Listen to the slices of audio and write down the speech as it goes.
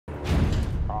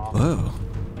Whoa.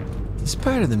 This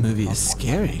part of the movie is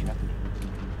scary.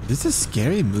 Is this a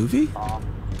scary movie?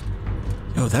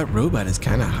 Yo, that robot is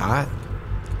kind of hot.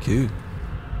 Cool.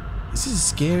 This is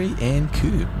scary and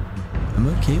cool. I'm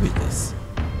okay with this.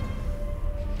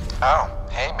 Oh,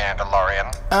 hey,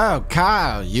 Mandalorian. Oh,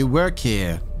 Kyle, you work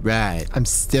here. Right. I'm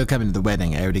still coming to the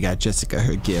wedding. I already got Jessica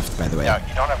her gift, by the way. No,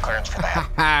 you don't have clearance for that.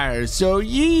 Ha! So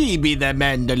ye be the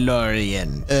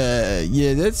Mandalorian.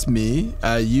 Yeah, that's me.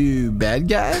 Are you bad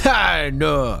guy? Ha!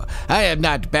 No, I am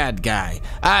not bad guy.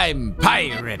 I'm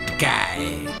pirate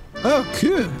guy. Oh,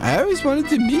 cool. I always wanted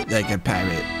to meet like a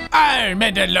pirate.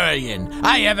 Mandalorian,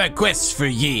 I have a quest for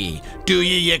ye. Do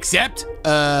ye accept?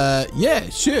 Yeah,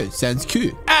 sure. Sounds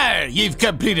cool. You've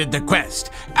completed the quest.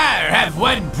 Have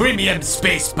one premium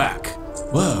space buck.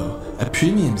 Whoa, a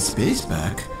premium space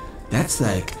buck? That's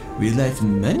like real-life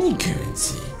money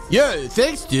currency. Yo,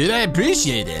 thanks, dude. I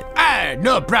appreciate it.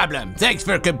 No problem. Thanks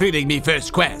for completing me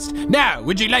first quest. Now,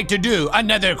 would you like to do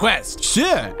another quest?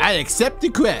 Sure, I accept the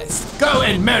quest. Go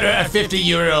and murder a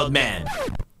 50-year-old man.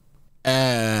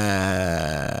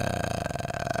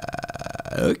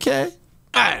 Okay.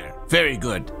 Very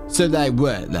good. So like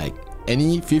what? Like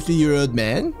any 50-year-old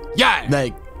man? Yeah.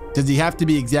 Like, does he have to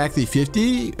be exactly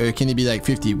 50 or can he be like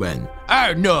 51?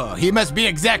 Oh no, he must be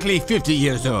exactly 50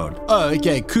 years old. Oh,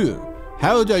 okay, cool.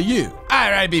 How old are you?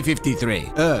 I'll be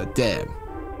 53. Oh, damn.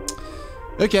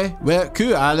 Okay, well,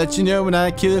 cool. I'll let you know when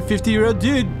I kill a 50-year-old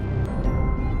dude.